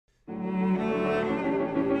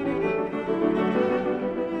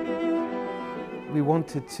we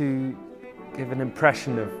wanted to give an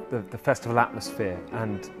impression of the festival atmosphere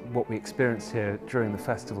and what we experience here during the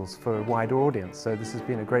festivals for a wider audience. So this has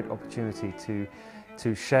been a great opportunity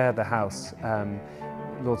to share the house.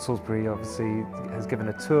 Lord Salisbury obviously has given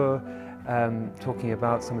a tour talking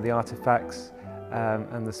about some of the artefacts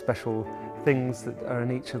and the special things that are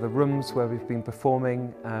in each of the rooms where we've been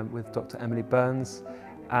performing with Dr. Emily Burns.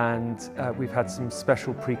 And we've had some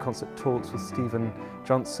special pre-concert talks with Stephen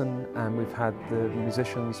Johnston, and we've had the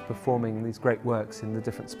musicians performing these great works in the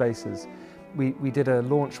different spaces. We did a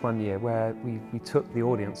launch one year where we took the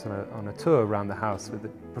audience on a tour around the house with the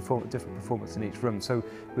different performers in each room. So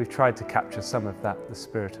we've tried to capture some of that, the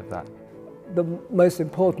spirit of that. The most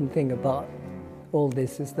important thing about all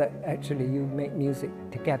this is that actually you make music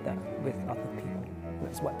together with other people.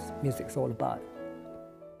 That's what music's all about.